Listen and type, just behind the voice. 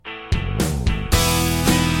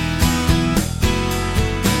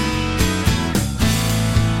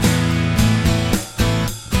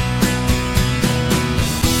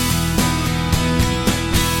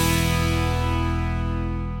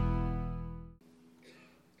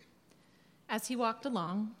As he walked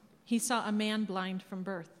along, he saw a man blind from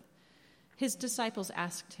birth. His disciples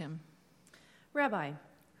asked him, "Rabbi,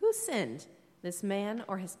 who sinned, this man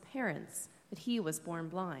or his parents, that he was born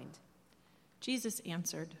blind?" Jesus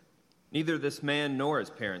answered, "Neither this man nor his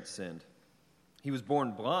parents sinned. He was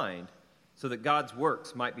born blind so that God's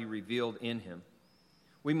works might be revealed in him.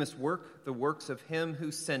 We must work the works of him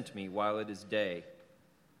who sent me while it is day.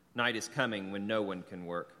 Night is coming when no one can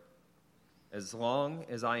work. As long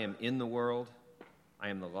as I am in the world, I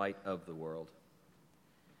am the light of the world."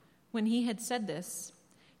 When he had said this,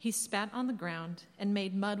 he spat on the ground and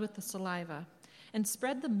made mud with the saliva and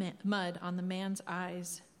spread the mud on the man's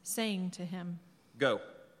eyes, saying to him, "Go,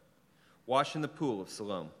 wash in the pool of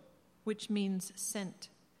Siloam," which means sent.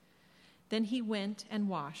 Then he went and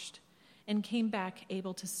washed and came back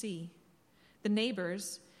able to see. The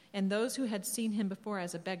neighbors and those who had seen him before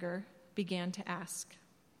as a beggar began to ask,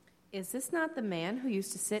 "Is this not the man who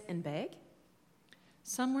used to sit and beg?"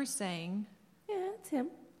 Some were saying, "Yeah, it's him."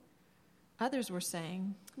 Others were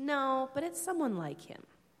saying, "No, but it's someone like him."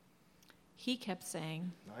 He kept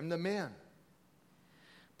saying, "I'm the man."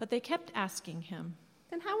 but they kept asking him,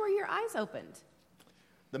 "Then how were your eyes opened?"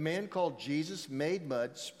 The man called Jesus made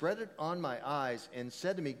mud, spread it on my eyes, and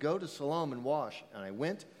said to me, "Go to Siloam and wash." And I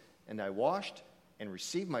went, and I washed, and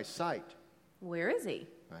received my sight. "Where is he?"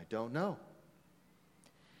 "I don't know."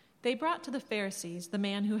 They brought to the Pharisees the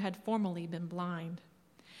man who had formerly been blind.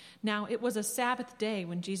 Now it was a Sabbath day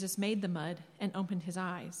when Jesus made the mud and opened his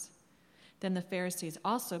eyes. Then the Pharisees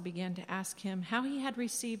also began to ask him how he had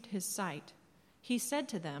received his sight. He said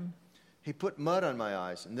to them, "He put mud on my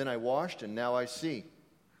eyes, and then I washed, and now I see."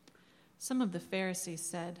 Some of the Pharisees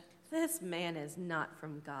said, "This man is not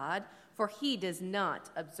from God, for he does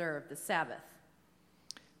not observe the Sabbath."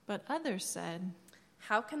 but others said,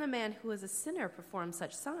 "How can a man who is a sinner perform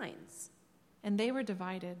such signs?" and they were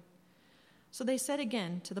divided. So they said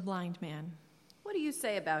again to the blind man, "What do you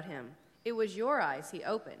say about him? It was your eyes he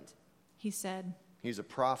opened." He said, "He's a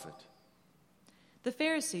prophet." The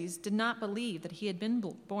Pharisees did not believe that he had been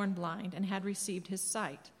born blind and had received his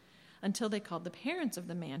sight, until they called the parents of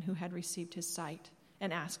the man who had received his sight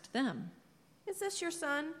and asked them, "Is this your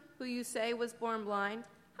son, who you say was born blind?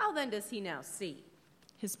 How then does he now see?"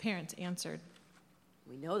 His parents answered,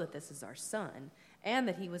 "We know that this is our son, and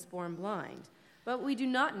that he was born blind, but we do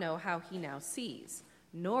not know how he now sees,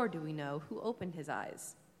 nor do we know who opened his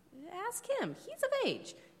eyes. Ask him, he's of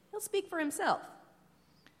age. He'll speak for himself."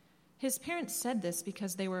 His parents said this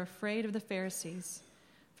because they were afraid of the Pharisees,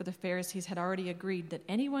 for the Pharisees had already agreed that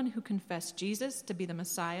anyone who confessed Jesus to be the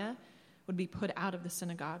Messiah would be put out of the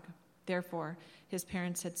synagogue. Therefore, his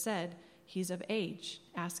parents had said, "He's of age,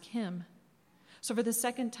 ask him." So for the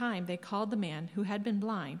second time they called the man who had been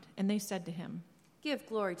blind, and they said to him, "Give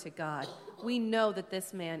glory to God. We know that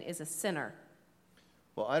this man is a sinner."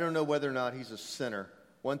 "Well, I don't know whether or not he's a sinner.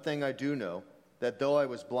 One thing I do know, that though I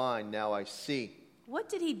was blind, now I see." "What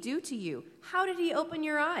did he do to you? How did he open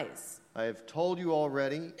your eyes?" "I have told you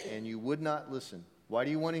already, and you would not listen. Why do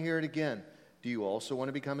you want to hear it again? Do you also want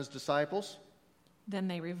to become his disciples?" Then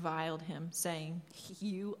they reviled him, saying,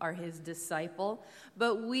 "You are his disciple,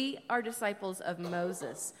 but we are disciples of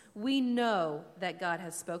Moses. We know that God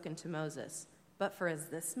has spoken to Moses. But for as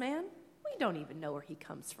this man, we don't even know where he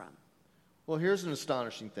comes from." "Well, here's an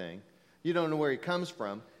astonishing thing. You don't know where he comes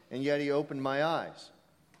from, and yet he opened my eyes.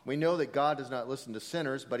 We know that God does not listen to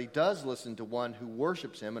sinners, but he does listen to one who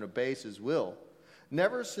worships him and obeys his will.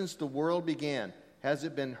 Never since the world began has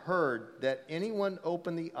it been heard that anyone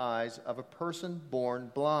opened the eyes of a person born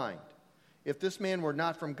blind. If this man were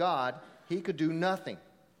not from God, he could do nothing."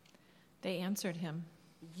 They answered him,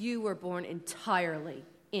 "You were born entirely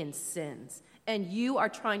in sins, and you are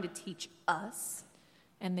trying to teach us?"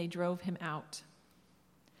 and they drove him out.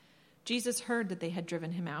 Jesus heard that they had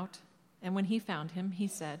driven him out, and when he found him, he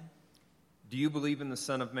said, "Do you believe in the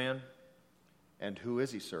Son of Man?" "And who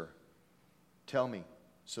is he, sir? Tell me,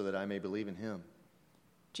 so that I may believe in him."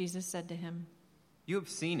 Jesus said to him, "You have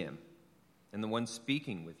seen him, and the one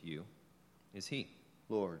speaking with you is he."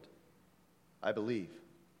 "Lord, I believe."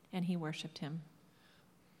 and he worshipped him.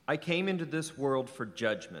 "I came into this world for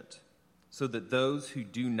judgment, so that those who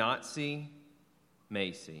do not see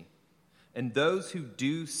may see, and those who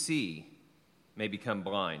do see may become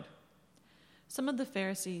blind." Some of the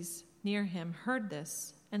Pharisees near him heard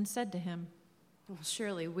this and said to him, "Well,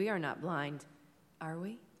 surely we are not blind, are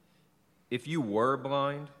we?" If you were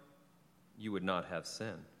blind, you would not have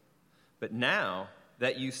sin. But now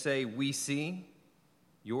that you say we see,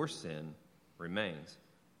 your sin remains.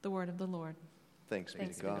 The word of the Lord. Thanks be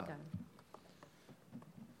Thanks to be to God. God.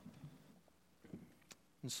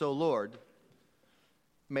 And so, Lord,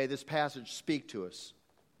 May this passage speak to us.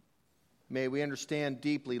 May we understand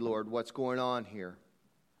deeply, Lord, what's going on here.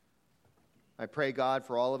 I pray, God,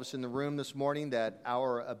 for all of us in the room this morning that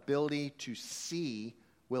our ability to see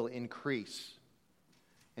will increase.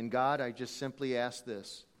 And God, I just simply ask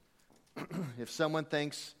this. If someone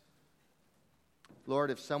thinks,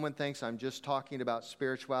 Lord, if someone thinks I'm just talking about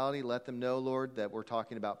spirituality, let them know, Lord, that we're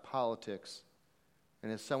talking about politics. And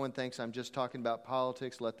if someone thinks I'm just talking about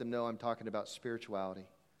politics, let them know I'm talking about spirituality.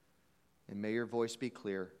 And may your voice be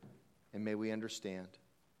clear, and may we understand.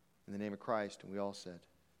 In the name of Christ, and we all said,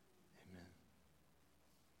 amen.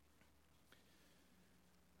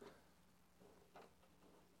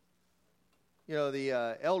 You know, the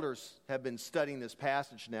elders have been studying this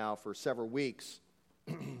passage now for several weeks,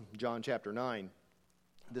 John chapter 9,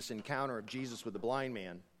 this encounter of Jesus with the blind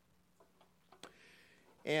man.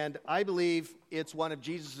 And I believe it's one of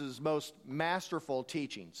Jesus' most masterful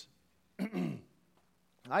teachings.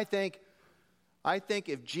 I think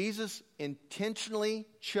if Jesus intentionally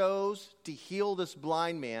chose to heal this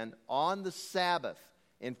blind man on the Sabbath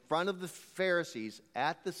in front of the Pharisees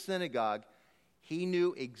at the synagogue, he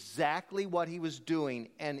knew exactly what he was doing,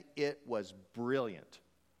 and it was brilliant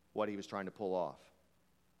what he was trying to pull off.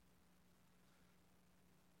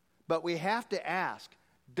 But we have to ask,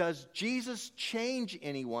 does Jesus change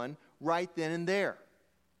anyone right then and there?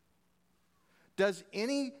 Does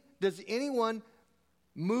anyone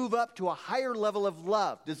move up to a higher level of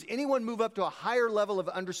love? Does anyone move up to a higher level of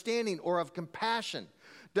understanding or of compassion?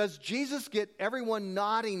 Does Jesus get everyone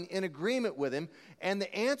nodding in agreement with him? And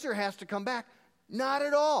the answer has to come back, not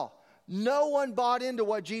at all. No one bought into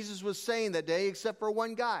what Jesus was saying that day except for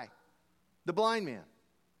one guy, the blind man,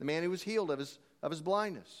 the man who was healed of his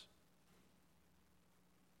blindness.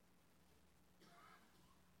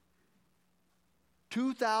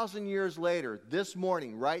 "2,000 years later, this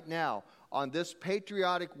morning, right now, on this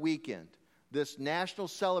patriotic weekend, this national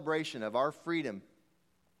celebration of our freedom,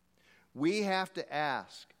 we have to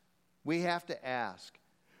ask,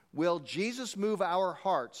 will Jesus move our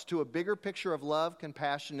hearts to a bigger picture of love,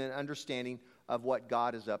 compassion, and understanding of what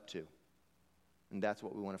God is up to? And that's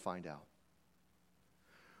what we want to find out.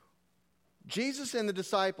 Jesus and the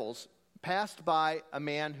disciples passed by a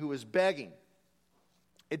man who was begging.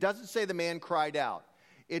 It doesn't say the man cried out.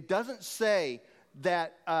 It doesn't say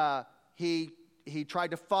that he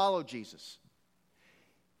tried to follow Jesus.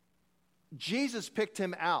 Jesus picked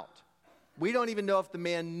him out. We don't even know if the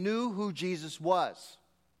man knew who Jesus was.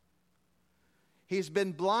 He's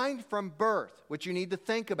been blind from birth, which you need to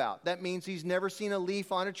think about. That means he's never seen a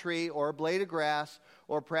leaf on a tree or a blade of grass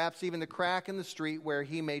or perhaps even the crack in the street where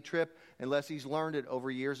he may trip unless he's learned it over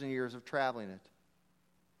years and years of traveling it.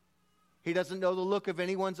 He doesn't know the look of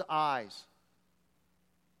anyone's eyes.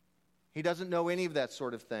 He doesn't know any of that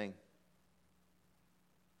sort of thing.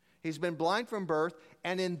 He's been blind from birth,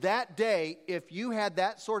 and in that day, if you had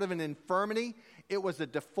that sort of an infirmity, it was a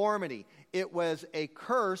deformity. It was a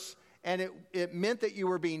curse, and it meant that you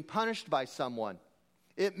were being punished by someone.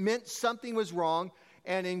 It meant something was wrong,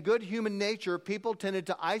 and in good human nature, people tended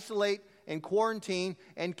to isolate and quarantine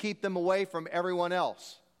and keep them away from everyone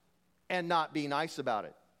else and not be nice about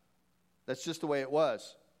it. That's just the way it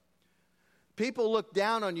was. People looked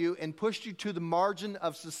down on you and pushed you to the margin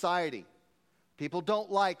of society. People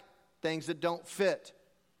don't like things that don't fit.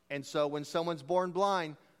 And so when someone's born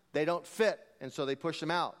blind, they don't fit, and so they push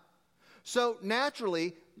them out. So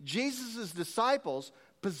naturally, Jesus' disciples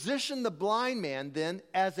positioned the blind man then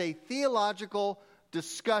as a theological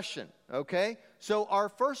discussion, okay? So our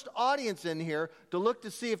first audience in here to look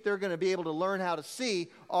to see if they're going to be able to learn how to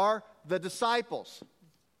see are the disciples.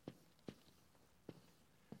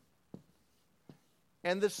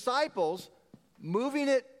 And the disciples, moving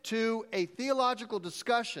it to a theological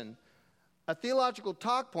discussion, a theological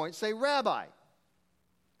talk point, say, Rabbi,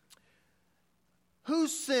 who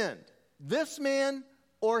sinned, this man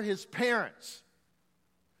or his parents?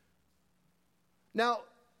 Now,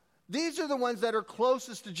 these are the ones that are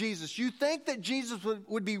closest to Jesus. You think that Jesus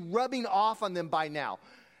would be rubbing off on them by now.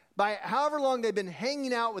 By however long they've been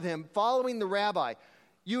hanging out with him, following the rabbi,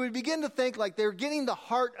 you would begin to think like they're getting the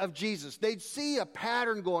heart of Jesus. They'd see a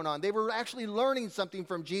pattern going on. They were actually learning something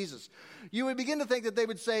from Jesus. You would begin to think that they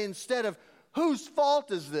would say, instead of, whose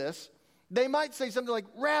fault is this? They might say something like,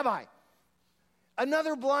 Rabbi,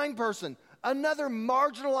 another blind person, another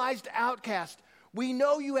marginalized outcast. We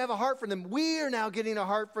know you have a heart for them. We are now getting a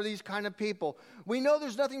heart for these kind of people. We know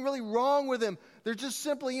there's nothing really wrong with them. They're just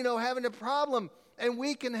simply, having a problem, and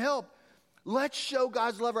we can help. Let's show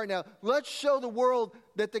God's love right now. Let's show the world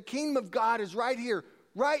that the kingdom of God is right here,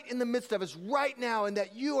 right in the midst of us, right now, and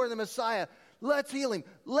that you are the Messiah. let's heal him.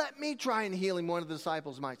 Let me try and heal him, one of the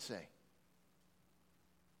disciples might say.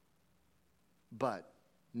 But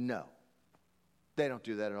no, they don't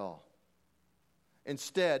do that at all.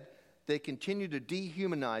 Instead, they continue to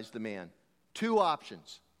dehumanize the man. Two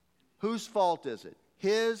options. Whose fault is it?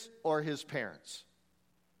 His or his parents?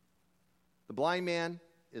 The blind man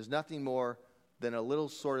is nothing more than a little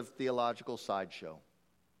sort of theological sideshow.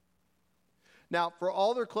 Now, for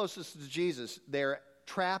all their closeness to Jesus, they're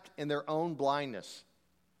trapped in their own blindness.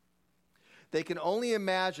 They can only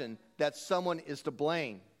imagine that someone is to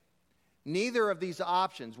blame. Neither of these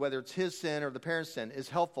options, whether it's his sin or the parent's sin, is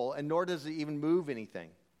helpful, and nor does it even move anything.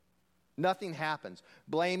 Nothing happens.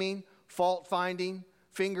 Blaming, fault-finding,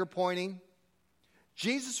 finger-pointing.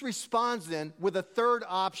 Jesus responds then with a third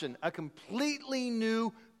option, a completely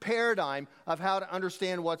new paradigm of how to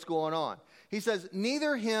understand what's going on. He says,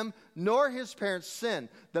 neither him nor his parents sinned.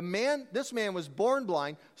 This man was born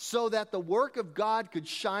blind so that the work of God could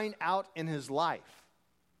shine out in his life.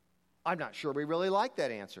 I'm not sure we really like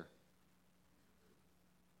that answer.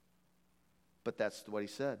 But that's what he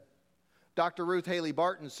said. Dr. Ruth Haley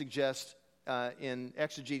Barton suggests, in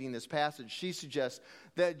exegeting this passage, she suggests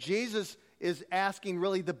that Jesus is asking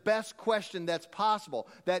really the best question that's possible,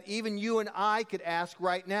 that even you and I could ask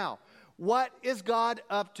right now. What is God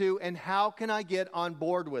up to, and how can I get on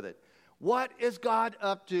board with it? What is God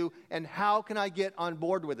up to, and how can I get on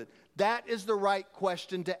board with it? That is the right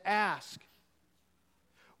question to ask.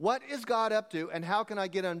 What is God up to, and how can I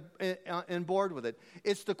get on board with it?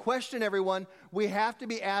 It's the question, everyone, we have to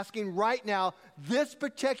be asking right now, this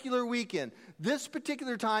particular weekend, this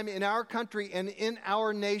particular time in our country and in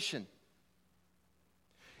our nation.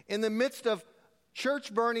 In the midst of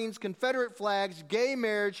church burnings, Confederate flags, gay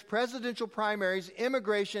marriage, presidential primaries,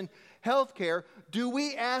 immigration, health care, do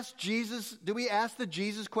we ask the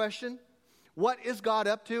Jesus question? What is God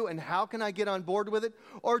up to, and how can I get on board with it?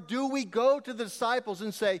 Or do we go to the disciples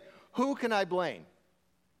and say, who can I blame?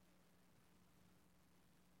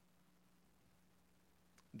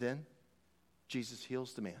 Then Jesus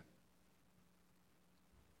heals the man.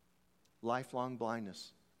 Lifelong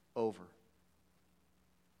blindness over.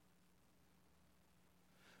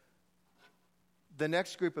 The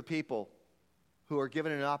next group of people who are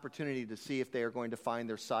given an opportunity to see if they are going to find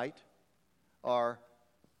their sight are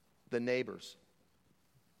the neighbors.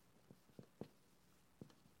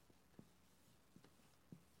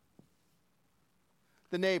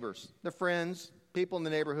 The neighbors, the friends, people in the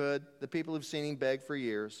neighborhood, the people who've seen him beg for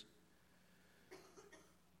years.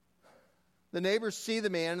 The neighbors see the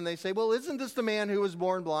man and they say, well, isn't this the man who was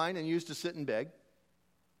born blind and used to sit and beg?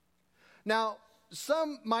 Now,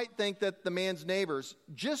 some might think that the man's neighbors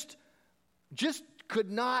just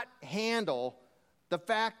could not handle the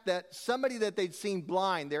fact that somebody that they'd seen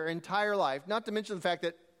blind their entire life, not to mention the fact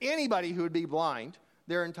that anybody who would be blind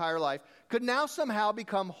their entire life, could now somehow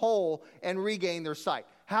become whole and regain their sight.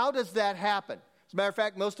 How does that happen? As a matter of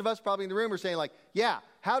fact, most of us probably in the room are saying like, yeah,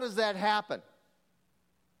 how does that happen?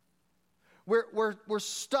 We're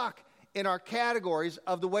stuck in our categories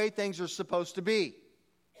of the way things are supposed to be.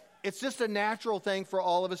 It's just a natural thing for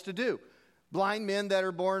all of us to do. Blind men that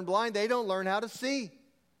are born blind, they don't learn how to see.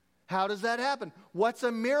 How does that happen? What's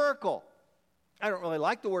a miracle? I don't really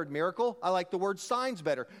like the word miracle. I like the word signs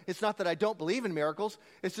better. It's not that I don't believe in miracles.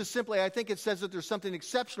 It's just simply I think it says that there's something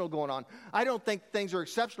exceptional going on. I don't think things are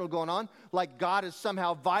exceptional going on, like God is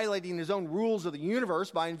somehow violating his own rules of the universe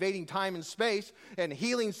by invading time and space and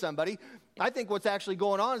healing somebody. I think what's actually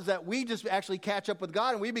going on is that we just actually catch up with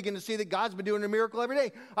God and we begin to see that God's been doing a miracle every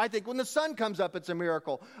day. I think when the sun comes up, it's a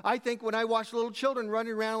miracle. I think when I watch little children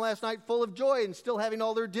running around last night full of joy and still having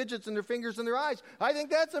all their digits and their fingers in their eyes, I think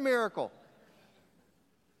that's a miracle.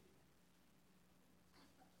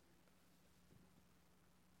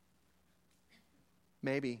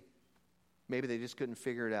 Maybe they just couldn't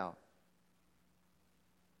figure it out.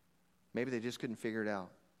 Maybe they just couldn't figure it out.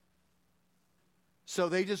 So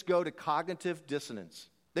they just go to cognitive dissonance.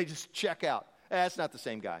 They just check out. That's not the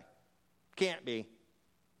same guy. Can't be.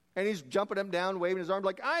 And he's jumping up and down, waving his arms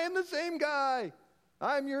like, I am the same guy.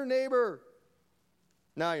 I'm your neighbor.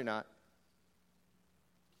 No, you're not.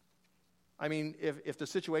 I mean, if the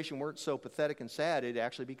situation weren't so pathetic and sad, it'd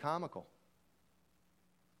actually be comical.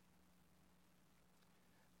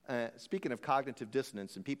 Speaking of cognitive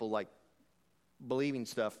dissonance and people like believing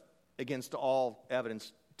stuff against all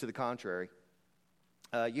evidence to the contrary,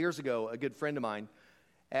 years ago, a good friend of mine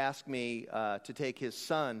asked me to take his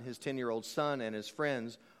son, his 10-year-old son, and his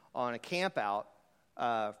friends on a camp out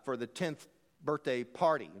for the 10th birthday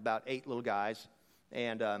party, about 8 little guys,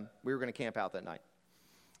 and we were going to camp out that night.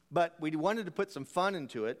 But we wanted to put some fun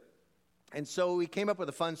into it, And so we came up with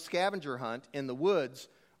a fun scavenger hunt in the woods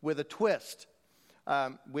with a twist.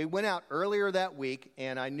 We went out earlier that week,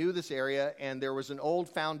 and I knew this area, and there was an old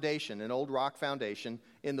foundation, an old rock foundation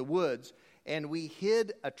in the woods, and we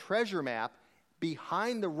hid a treasure map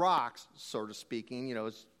behind the rocks, sort of speaking,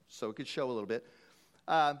 so it could show a little bit.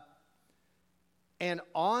 And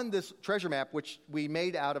on this treasure map, which we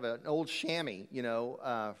made out of an old chamois,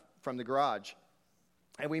 from the garage,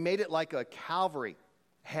 and we made it like a Calvary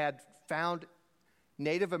had found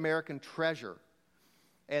Native American treasure.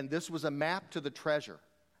 And this was a map to the treasure.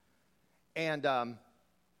 And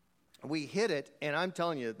we hid it, and I'm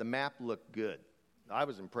telling you, the map looked good. I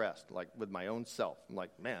was impressed, like with my own self. I'm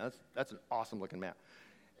like, man, that's an awesome looking map.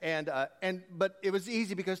 But it was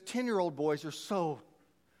easy because 10-year-old boys are so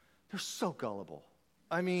gullible.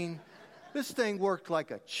 I mean, this thing worked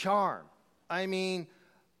like a charm. I mean,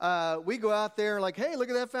 we go out there like, hey, look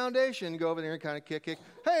at that foundation. Go over there and kind of kick.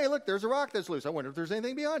 Hey, look, there's a rock that's loose. I wonder if there's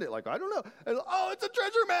anything behind it. Like, I don't know. And, oh, it's a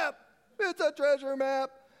treasure map. It's a treasure map.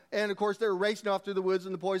 And, of course, they're racing off through the woods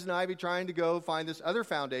and the poison ivy trying to go find this other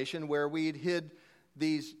foundation where we'd hid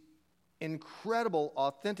these incredible,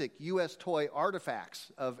 authentic U.S. toy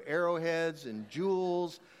artifacts of arrowheads and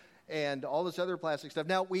jewels and all this other plastic stuff.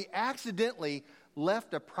 Now, we accidentally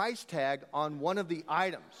left a price tag on one of the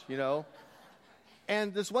items,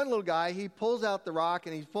 And this one little guy, he pulls out the rock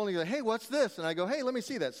and he's pulling it, like, hey, what's this? And I go, hey, let me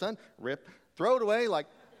see that, son. Rip, throw it away like,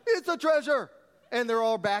 it's a treasure. And they're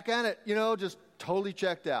all back at it, just totally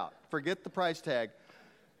checked out. Forget the price tag.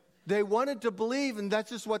 They wanted to believe, and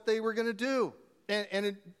that's just what they were going to do.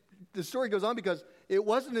 The story goes on because it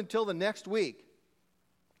wasn't until the next week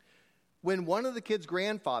when one of the kids'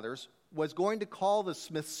 grandfathers was going to call the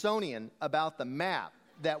Smithsonian about the map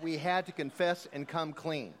that we had to confess and come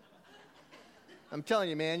clean. I'm telling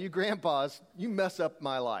you, man, you grandpas, you mess up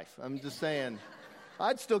my life. I'm just saying.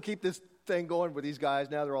 I'd still keep this thing going with these guys.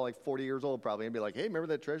 Now they're all like 40 years old probably. And be like, hey, remember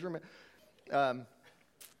that treasure map?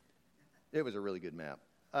 It was a really good map.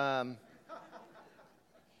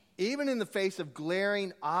 Even in the face of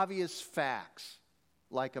glaring, obvious facts,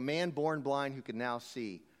 like a man born blind who can now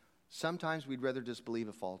see, sometimes we'd rather just believe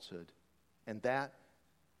a falsehood. And that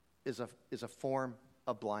is a form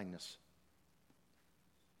of blindness.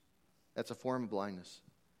 That's a form of blindness.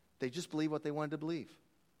 They just believe what they wanted to believe.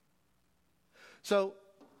 So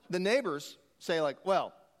the neighbors say, like,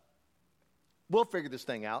 well, we'll figure this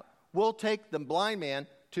thing out. We'll take the blind man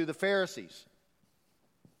to the Pharisees,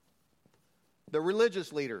 the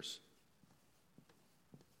religious leaders,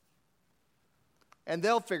 and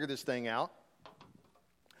they'll figure this thing out.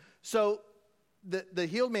 So the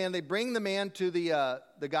healed man, they bring the man to the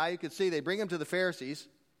guy who could see. They bring him to the Pharisees.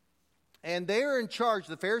 And they are in charge.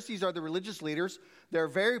 The Pharisees are the religious leaders. They're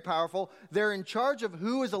very powerful. They're in charge of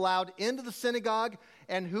who is allowed into the synagogue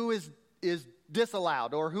and who is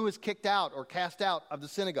disallowed or who is kicked out or cast out of the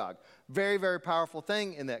synagogue. Very, very powerful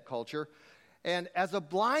thing in that culture. And as a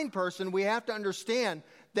blind person, we have to understand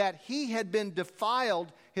that he had been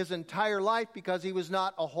defiled his entire life because he was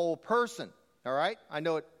not a whole person. All right? I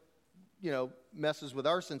know it, messes with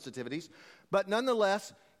our sensitivities. But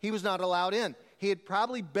nonetheless, he was not allowed in. He had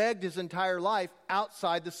probably begged his entire life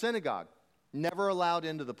outside the synagogue, never allowed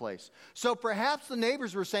into the place. So perhaps the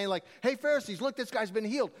neighbors were saying like, hey, Pharisees, look, this guy's been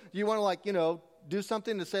healed. Do you want to do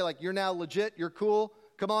something to say like, you're now legit, you're cool,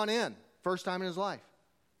 come on in. First time in his life.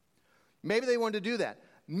 Maybe they wanted to do that.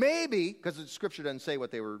 Maybe, because the scripture doesn't say what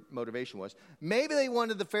their motivation was, maybe they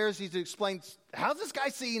wanted the Pharisees to explain, how's this guy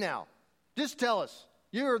see now? Just tell us.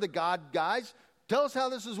 You're the God guys. Tell us how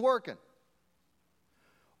this is working.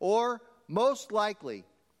 Or most likely,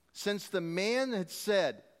 since the man had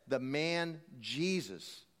said, the man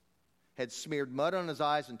Jesus had smeared mud on his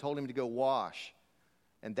eyes and told him to go wash,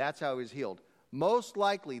 and that's how he was healed. Most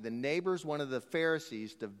likely, the neighbors wanted the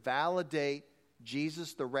Pharisees to validate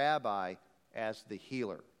Jesus the rabbi as the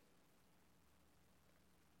healer.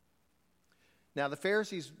 Now, the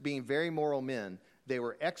Pharisees, being very moral men, they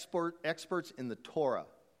were experts in the Torah,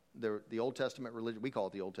 the Old Testament religion. We call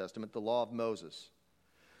it the Old Testament, the law of Moses.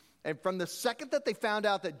 And from the second that they found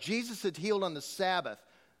out that Jesus had healed on the Sabbath,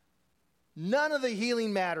 none of the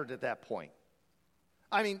healing mattered at that point.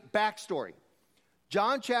 I mean, backstory.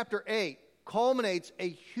 John chapter 8 culminates a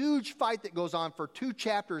huge fight that goes on for 2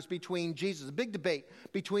 chapters between Jesus, a big debate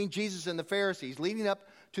between Jesus and the Pharisees, leading up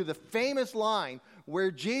to the famous line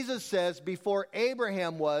where Jesus says, before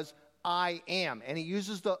Abraham was, I am. And he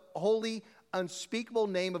uses the holy, unspeakable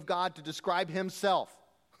name of God to describe himself.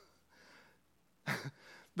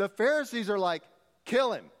 The Pharisees are like,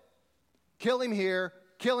 kill him. Kill him here.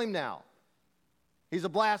 Kill him now. He's a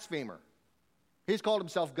blasphemer. He's called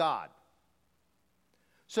himself God.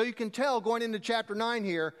 So you can tell going into chapter 9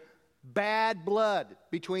 here, bad blood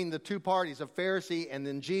between the two parties of Pharisee and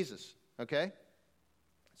then Jesus. Okay?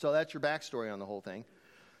 So that's your backstory on the whole thing.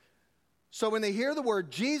 So when they hear the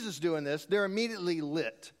word Jesus doing this, they're immediately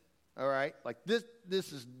lit. All right? Like this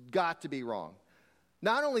has got to be wrong.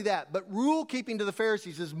 Not only that, but rule keeping to the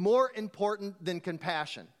Pharisees is more important than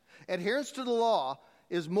compassion. Adherence to the law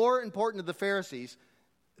is more important to the Pharisees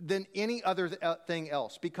than any other thing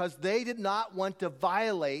else, because they did not want to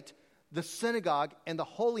violate the synagogue and the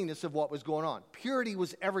holiness of what was going on. Purity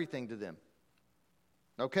was everything to them.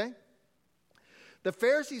 Okay? The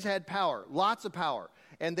Pharisees had power, lots of power,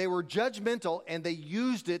 and they were judgmental, and they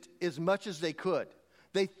used it as much as they could.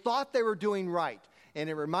 They thought they were doing right. And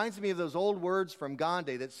it reminds me of those old words from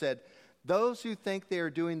Gandhi that said, those who think they are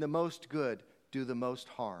doing the most good do the most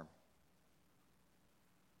harm.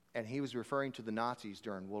 And he was referring to the Nazis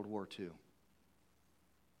during World War II.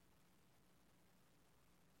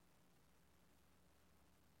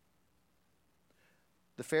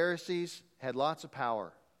 The Pharisees had lots of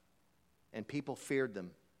power, and people feared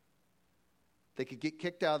them. They could get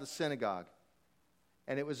kicked out of the synagogue.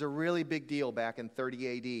 And it was a really big deal back in 30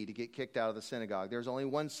 A.D. to get kicked out of the synagogue. There was only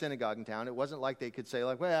one synagogue in town. It wasn't like they could say,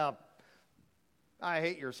 like, well, I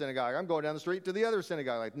hate your synagogue. I'm going down the street to the other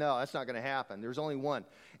synagogue. Like, no, that's not going to happen. There's only one.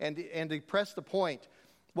 And to press the point,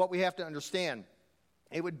 what we have to understand,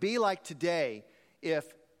 it would be like today if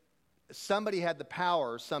somebody had the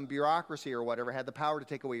power, some bureaucracy or whatever, had the power to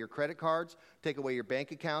take away your credit cards, take away your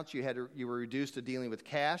bank accounts. You were reduced to dealing with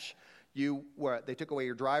cash. They took away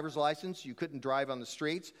your driver's license. You couldn't drive on the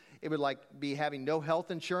streets. It would like be having no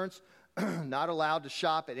health insurance, not allowed to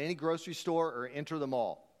shop at any grocery store or enter the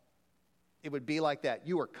mall. It would be like that.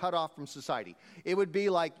 You were cut off from society. It would be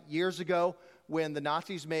like years ago when the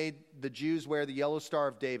Nazis made the Jews wear the yellow Star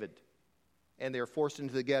of David and they were forced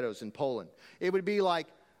into the ghettos in Poland. It would be like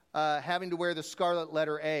having to wear the scarlet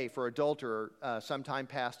letter A for adulterer sometime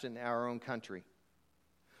past in our own country.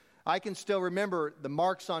 I can still remember the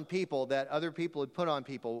marks on people that other people had put on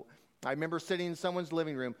people. I remember sitting in someone's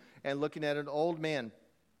living room and looking at an old man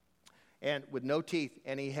and with no teeth,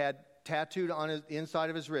 and he had tattooed on the inside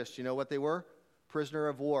of his wrist. You know what they were? Prisoner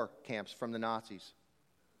of war camps from the Nazis.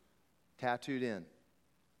 Tattooed in.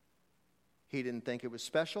 He didn't think it was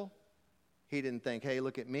special. He didn't think, hey,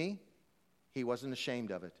 look at me. He wasn't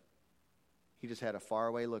ashamed of it. He just had a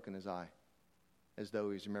faraway look in his eye, as though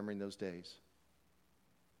he was remembering those days.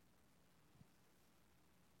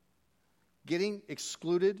 Getting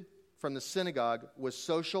excluded from the synagogue was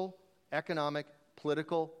social, economic,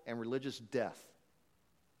 political, and religious death.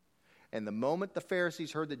 And the moment the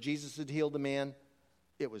Pharisees heard that Jesus had healed the man,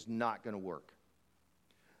 it was not going to work.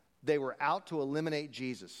 They were out to eliminate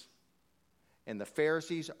Jesus. And the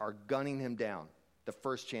Pharisees are gunning him down the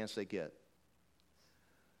first chance they get.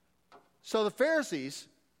 So the Pharisees,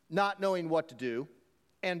 not knowing what to do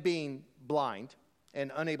and being blind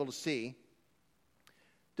and unable to see,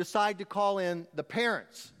 decide to call in the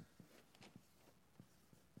parents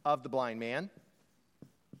of the blind man.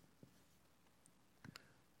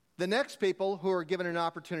 The next people who are given an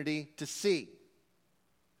opportunity to see.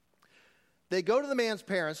 They go to the man's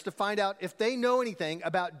parents to find out if they know anything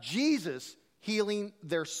about Jesus healing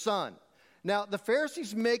their son. Now, the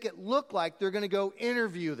Pharisees make it look like they're going to go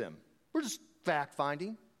interview them. We're just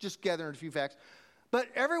fact-finding, just gathering a few facts. But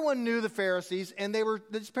everyone knew the Pharisees, and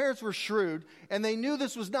these parents were shrewd, and they knew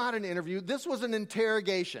this was not an interview. This was an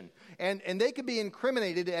interrogation, and they could be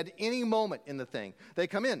incriminated at any moment in the thing. They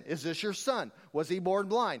come in, is this your son? Was he born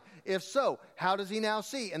blind? If so, how does he now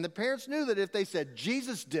see? And the parents knew that if they said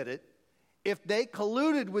Jesus did it, if they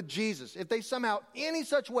colluded with Jesus, if they somehow, any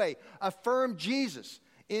such way, affirmed Jesus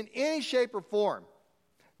in any shape or form,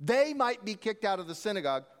 they might be kicked out of the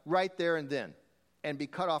synagogue right there and then and be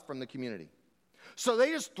cut off from the community. So they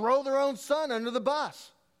just throw their own son under the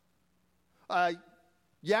bus.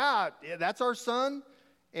 Yeah, that's our son,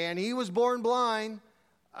 and he was born blind.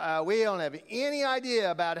 We don't have any idea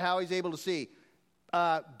about how he's able to see.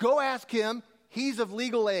 Go ask him. He's of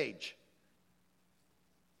legal age.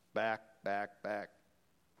 Back.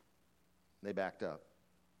 They backed up.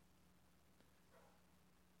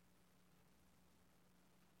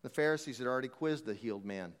 The Pharisees had already quizzed the healed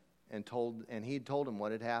man and he had told him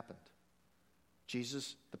what had happened.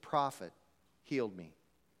 Jesus, the prophet, healed me.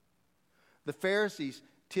 The Pharisees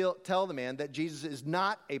tell the man that Jesus is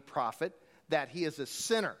not a prophet, that he is a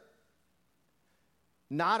sinner.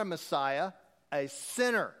 Not a Messiah, a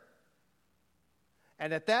sinner.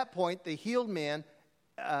 And at that point, the healed man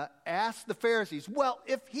asked the Pharisees, well,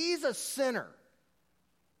 if he's a sinner,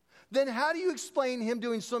 then how do you explain him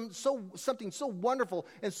doing something so wonderful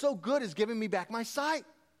and so good as giving me back my sight?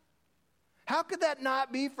 How could that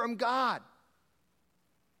not be from God?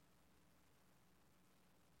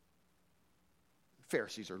 The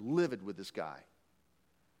Pharisees are livid with this guy.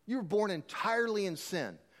 You were born entirely in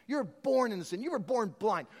sin. You were born in sin. You were born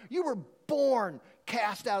blind. You were born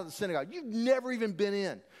cast out of the synagogue. You've never even been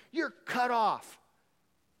in. You're cut off.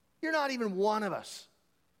 You're not even one of us.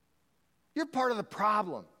 You're part of the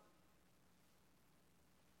problem.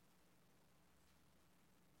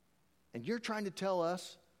 And you're trying to tell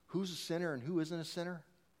us who's a sinner and who isn't a sinner?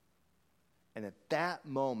 And at that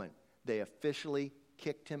moment, they officially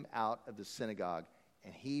kicked him out of the synagogue,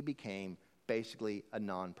 and he became basically a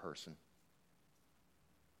non-person.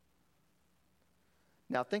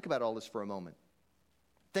 Now think about all this for a moment.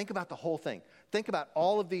 Think about the whole thing. Think about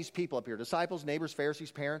all of these people up here, disciples, neighbors,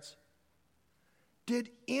 Pharisees, parents. Did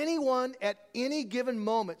anyone at any given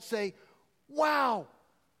moment say, wow,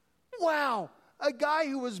 a guy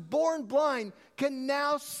who was born blind can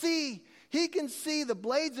now see? He can see the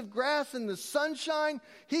blades of grass in the sunshine.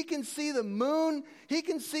 He can see the moon. He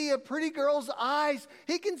can see a pretty girl's eyes.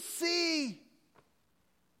 He can see.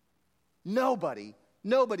 Nobody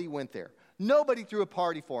went there. Nobody threw a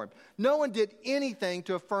party for him. No one did anything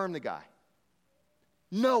to affirm the guy.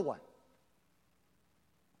 No one.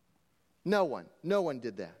 No one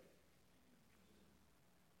did that.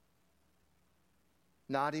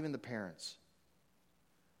 Not even the parents.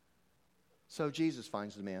 So Jesus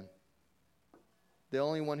finds the man, the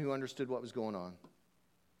only one who understood what was going on.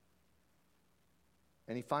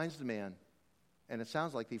 And he finds the man, and it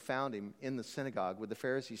sounds like he found him in the synagogue with the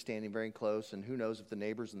Pharisees standing very close, and who knows if the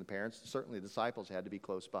neighbors and the parents, certainly the disciples had to be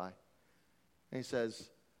close by. And he says,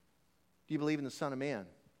 do you believe in the Son of Man?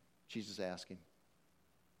 Jesus asked him.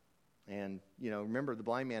 And, remember, the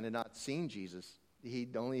blind man had not seen Jesus. He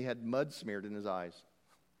only had mud smeared in his eyes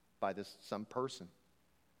by some person.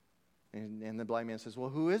 And the blind man says, well,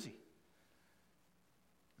 who is he?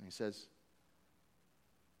 And he says,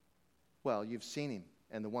 well, you've seen him,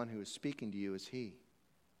 and the one who is speaking to you is he.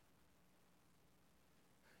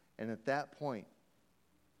 And at that point,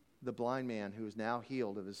 the blind man, who is now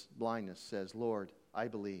healed of his blindness, says, Lord, I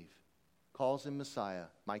believe. Calls him Messiah,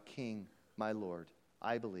 my King, my Lord.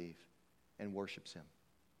 I believe, and worships him.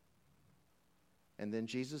 And then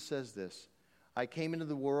Jesus says this, I came into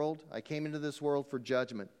this world for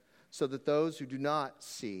judgment, so that those who do not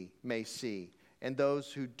see may see, and those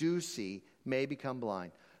who do see may become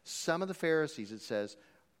blind. Some of the Pharisees, it says,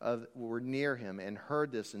 were near him and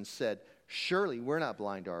heard this and said, surely we're not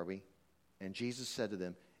blind, are we? And Jesus said to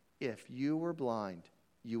them, if you were blind,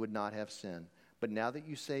 you would not have sin. But now that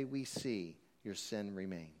you say we see, your sin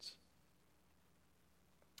remains.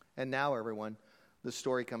 And now, everyone, the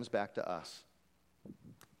story comes back to us.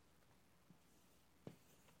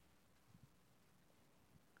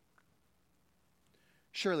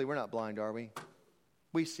 Surely we're not blind, are we?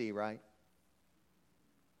 We see, right?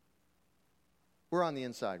 We're on the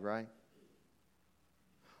inside, right?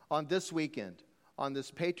 On this weekend, on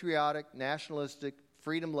this patriotic, nationalistic,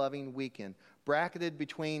 freedom-loving weekend, bracketed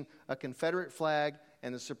between a Confederate flag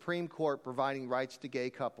and the Supreme Court providing rights to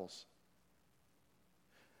gay couples,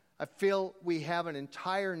 I feel we have an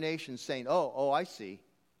entire nation saying, oh, I see.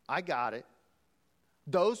 I got it.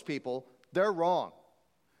 Those people, they're wrong.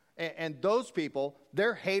 And those people,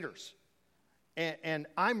 they're haters. And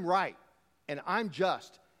I'm right. And I'm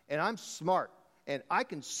just. And I'm smart. And I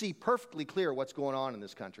can see perfectly clear what's going on in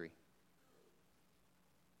this country.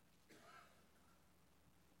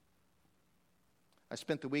 I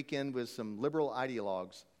spent the weekend with some liberal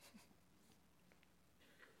ideologues.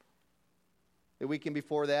 The weekend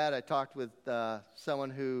before that, I talked with someone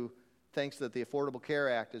who thinks that the Affordable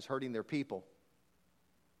Care Act is hurting their people.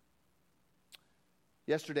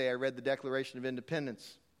 Yesterday, I read the Declaration of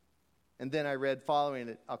Independence, and then I read following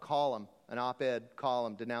it a column, an op-ed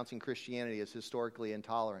column denouncing Christianity as historically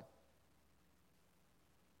intolerant.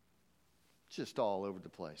 Just all over the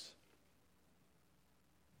place.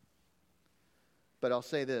 But I'll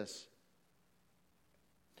say this.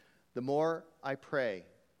 The more I pray,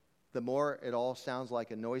 the more it all sounds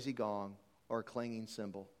like a noisy gong or a clanging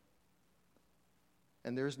cymbal.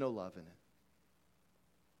 And there's no love in it.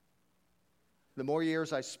 The more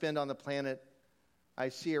years I spend on the planet, I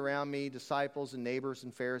see around me disciples and neighbors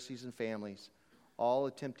and Pharisees and families, all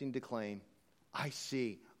attempting to claim, I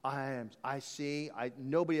see,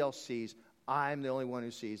 nobody else sees, I'm the only one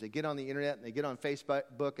who sees. They get on the internet and they get on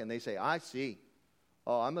Facebook and they say, I see.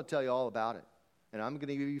 Oh, I'm going to tell you all about it. And I'm going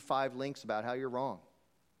to give you 5 links about how you're wrong.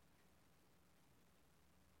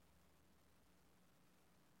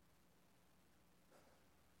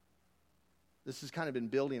 This has kind of been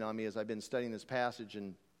building on me as I've been studying this passage,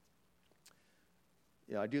 and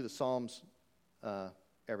I do the Psalms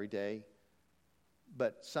every day,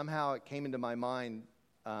 but somehow it came into my mind.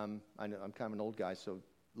 I know I'm kind of an old guy, so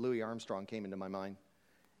Louis Armstrong came into my mind,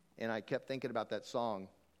 and I kept thinking about that song,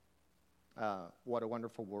 "What a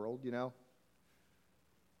Wonderful World," And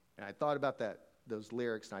I thought about those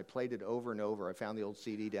lyrics, and I played it over and over. I found the old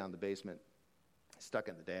CD down in the basement, stuck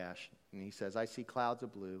in the dash, and he says, "I see clouds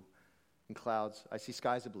of blue, and clouds. I see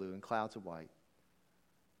skies of blue and clouds of white,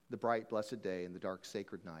 the bright blessed day and the dark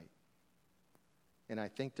sacred night. And I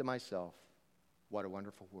think to myself, what a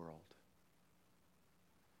wonderful world."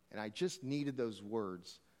 And I just needed those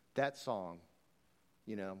words, that song,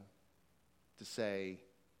 to say,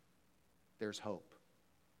 there's hope.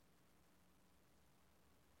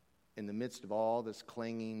 In the midst of all this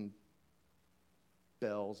clanging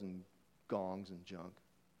bells and gongs and junk.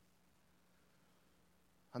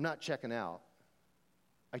 I'm not checking out.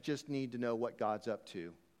 I just need to know what God's up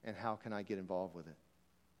to and how can I get involved with it.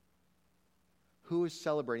 Who is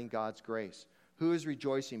celebrating God's grace? Who is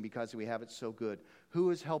rejoicing because we have it so good? Who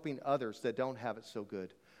is helping others that don't have it so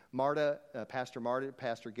good? Pastor Marta,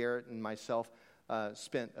 Pastor Garrett, and myself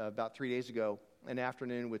spent about 3 days ago an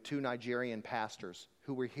afternoon with 2 Nigerian pastors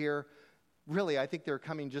who were here. Really, I think they were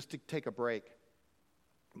coming just to take a break.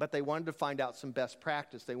 But they wanted to find out some best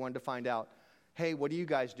practice. They wanted to find out, hey, what do you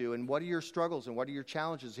guys do? And what are your struggles and what are your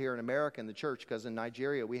challenges here in America in the church? Because in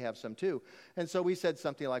Nigeria, we have some too. And so we said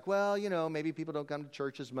something like, well, maybe people don't come to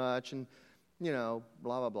church as much and, blah,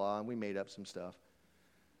 blah, blah. And we made up some stuff.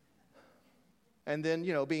 And then,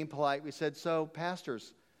 being polite, we said, so,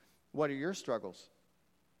 pastors, what are your struggles?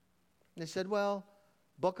 And they said, well,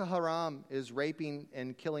 Boko Haram is raping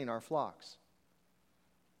and killing our flocks.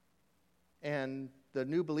 And the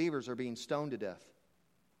new believers are being stoned to death.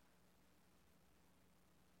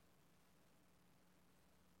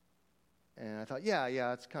 And I thought,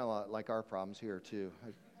 yeah, it's kind of like our problems here too.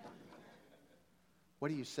 What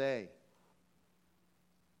do you say?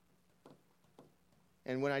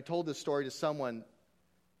 And when I told this story to someone,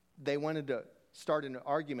 they wanted to start an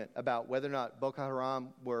argument about whether or not Boko Haram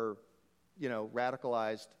were,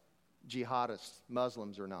 radicalized jihadists,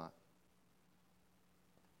 Muslims or not.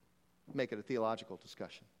 Make it a theological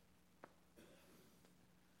discussion.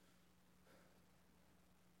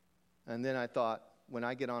 And then I thought, when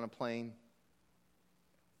I get on a plane,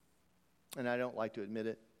 and I don't like to admit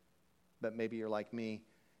it, but maybe you're like me,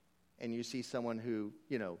 and you see someone who,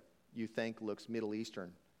 you think looks Middle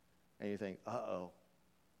Eastern, and you think, uh-oh.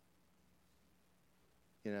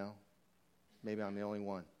 Maybe I'm the only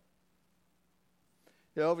one.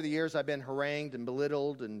 Over the years, I've been harangued and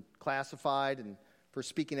belittled and classified and for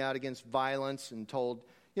speaking out against violence and told,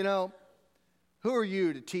 who are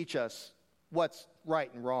you to teach us what's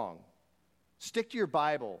right and wrong? Stick to your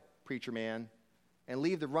Bible, preacher man, and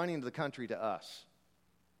leave the running of the country to us.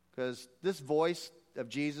 Because this voice of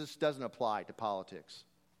Jesus doesn't apply to politics.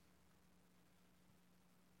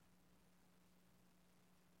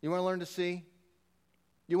 You want to learn to see?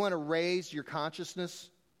 You want to raise your consciousness?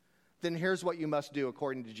 Then here's what you must do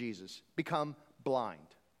according to Jesus. Become blind.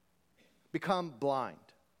 Become blind.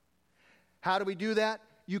 How do we do that?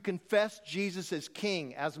 You confess Jesus as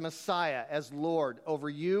King, as Messiah, as Lord over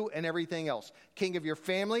you and everything else. King of your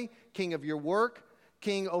family, King of your work,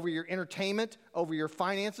 King over your entertainment, over your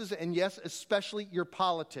finances, and yes, especially your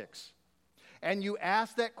politics. And you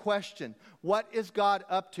ask that question, what is God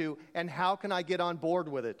up to and how can I get on board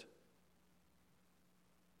with it?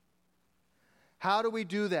 How do we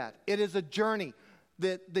do that? It is a journey.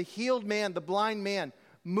 The healed man, the blind man,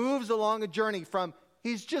 moves along a journey from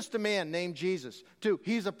he's just a man named Jesus to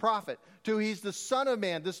he's a prophet to he's the Son of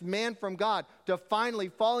Man, this man from God, to finally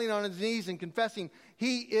falling on his knees and confessing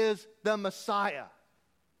he is the Messiah.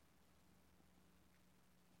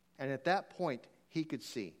 And at that point, he could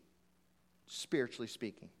see, spiritually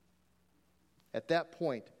speaking. At that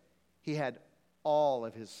point, he had all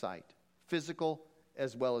of his sight, physical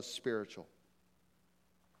as well as spiritual.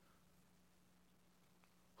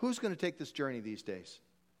 Who's going to take this journey these days?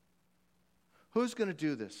 Who's going to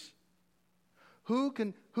do this? Who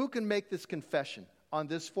can make this confession on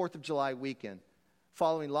this 4th of July weekend,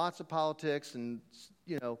 following lots of politics and,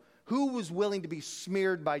 who was willing to be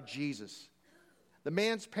smeared by Jesus? The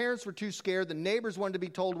man's parents were too scared. The neighbors wanted to be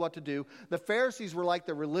told what to do. The Pharisees were like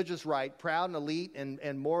the religious right, proud and elite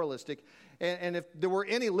and moralistic. And if there were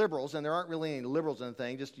any liberals, and there aren't really any liberals in the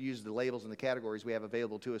thing, just to use the labels and the categories we have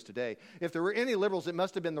available to us today, if there were any liberals, it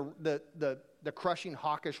must have been the crushing,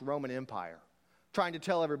 hawkish Roman Empire, trying to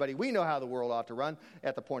tell everybody, we know how the world ought to run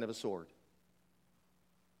at the point of a sword.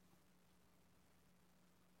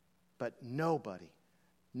 But nobody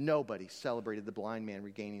celebrated the blind man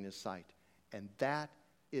regaining his sight. And that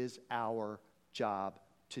is our job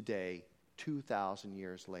today, 2,000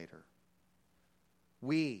 years later.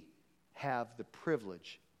 We have the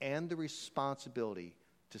privilege and the responsibility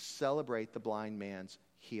to celebrate the blind man's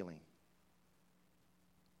healing.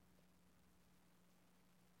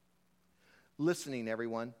 Listening,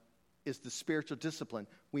 everyone, is the spiritual discipline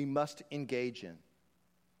we must engage in.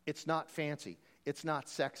 It's not fancy. It's not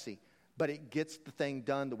sexy. But it gets the thing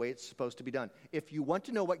done the way it's supposed to be done. If you want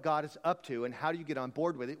to know what God is up to and how do you get on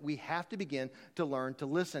board with it, we have to begin to learn to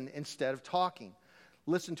listen instead of talking.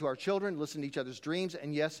 Listen to our children, listen to each other's dreams,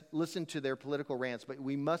 and yes, listen to their political rants. But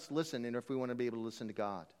we must listen if we want to be able to listen to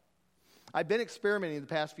God. I've been experimenting the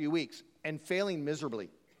past few weeks and failing miserably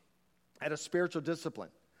at a spiritual discipline.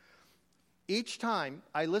 Each time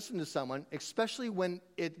I listen to someone, especially when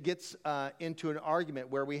it gets into an argument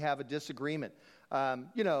where we have a disagreement,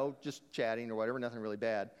 just chatting or whatever, nothing really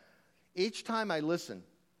bad. Each time I listen,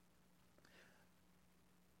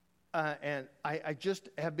 and I just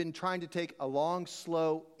have been trying to take a long,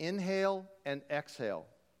 slow inhale and exhale.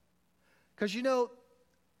 Because,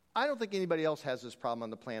 I don't think anybody else has this problem on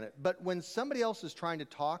the planet. But when somebody else is trying to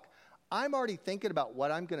talk, I'm already thinking about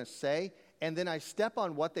what I'm going to say, and then I step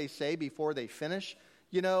on what they say before they finish,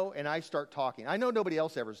 and I start talking. I know nobody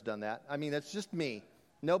else ever has done that. I mean, that's just me.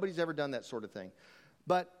 Nobody's ever done that sort of thing.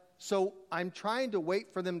 But so I'm trying to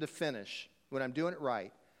wait for them to finish when I'm doing it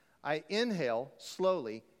right. I inhale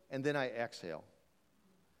slowly, and then I exhale.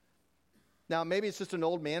 Now, maybe it's just an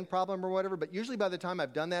old man problem or whatever, but usually by the time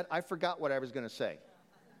I've done that, I forgot what I was going to say.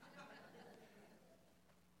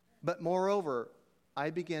 But moreover, I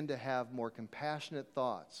begin to have more compassionate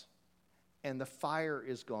thoughts, and the fire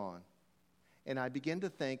is gone. And I begin to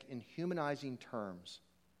think in humanizing terms.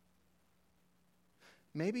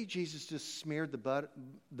 Maybe Jesus just smeared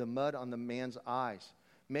the mud on the man's eyes.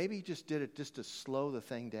 Maybe he just did it just to slow the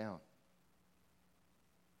thing down.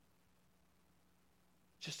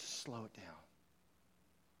 Just to slow it down.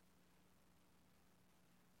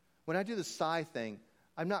 When I do the sigh thing,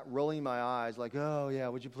 I'm not rolling my eyes like, oh yeah,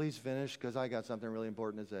 would you please finish? Because I got something really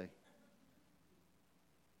important to say.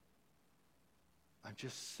 I'm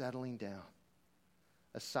just settling down.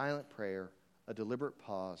 A silent prayer, a deliberate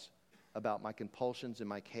pause about my compulsions and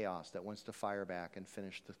my chaos that wants to fire back and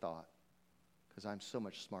finish the thought. Because I'm so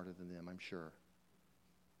much smarter than them, I'm sure.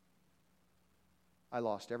 I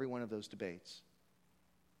lost every one of those debates.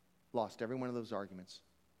 Lost every one of those arguments.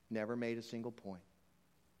 Never made a single point.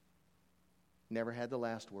 Never had the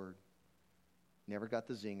last word. Never got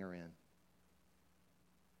the zinger in.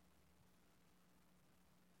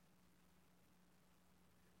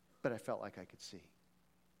 But I felt like I could see.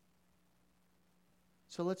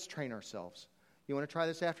 So let's train ourselves. You want to try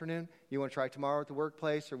this afternoon? You want to try tomorrow at the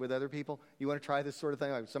workplace or with other people? You want to try this sort of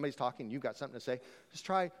thing? Like somebody's talking, you've got something to say. Just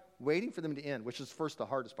try waiting for them to end, which is first the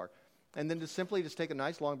hardest part. And then just simply take a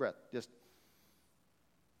nice long breath. Just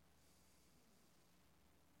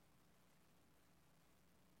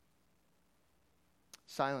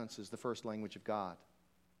silence is the first language of God.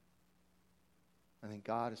 I think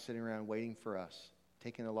God is sitting around waiting for us,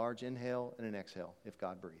 taking a large inhale and an exhale if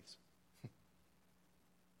God breathes.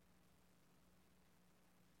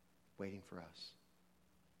 Waiting for us.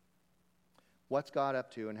 What's God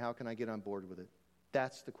up to and how can I get on board with it?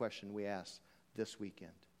 That's the question we ask this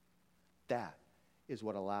weekend. That is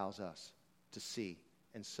what allows us to see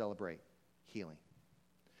and celebrate healing.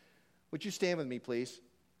 Would you stand with me, please?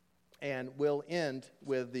 And we'll end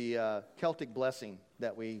with the Celtic blessing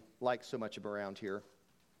that we like so much around here.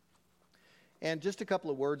 And just a couple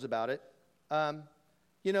of words about it. At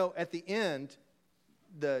the end,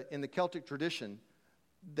 in the Celtic tradition,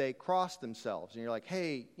 they cross themselves. And you're like,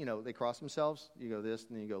 hey, they cross themselves. You go this,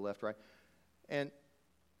 and then you go left, right. And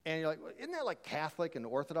you're like, well, isn't that like Catholic and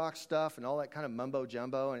Orthodox stuff and all that kind of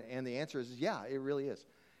mumbo-jumbo? And the answer is, yeah, it really is.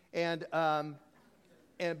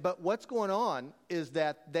 But what's going on is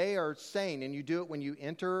that they are saying, and you do it when you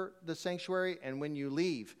enter the sanctuary and when you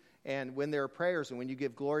leave, and when there are prayers and when you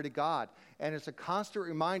give glory to God. And it's a constant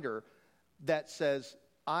reminder that says,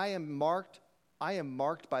 I am marked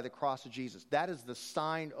by the cross of Jesus. That is the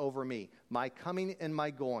sign over me, my coming and my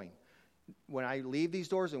going. When I leave these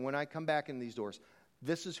doors and when I come back in these doors,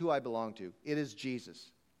 this is who I belong to. It is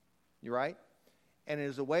Jesus. You right? And it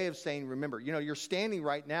is a way of saying, remember, you're standing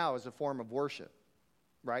right now as a form of worship.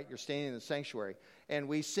 Right? You're standing in the sanctuary. And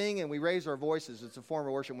we sing and we raise our voices. It's a form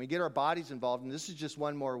of worship. We get our bodies involved, and this is just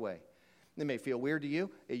one more way. It may feel weird to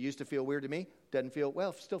you. It used to feel weird to me. Doesn't feel,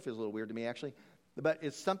 well, it still feels a little weird to me, actually. But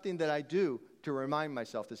it's something that I do to remind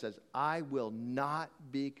myself that says, I will not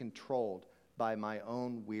be controlled by my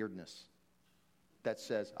own weirdness. That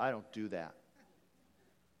says, I don't do that.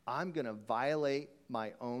 I'm going to violate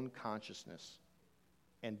my own consciousness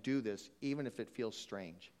and do this, even if it feels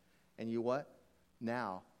strange. And you know what?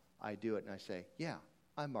 Now I do it and I say, yeah,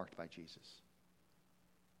 I'm marked by Jesus.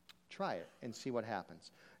 Try it and see what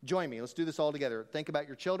happens. Join me. Let's do this all together. Think about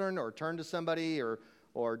your children, or turn to somebody, or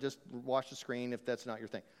just watch the screen if that's not your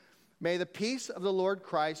thing. May the peace of the Lord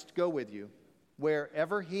Christ go with you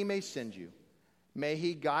wherever he may send you. May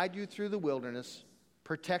he guide you through the wilderness,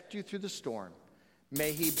 protect you through the storm.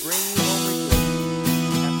 May he bring you home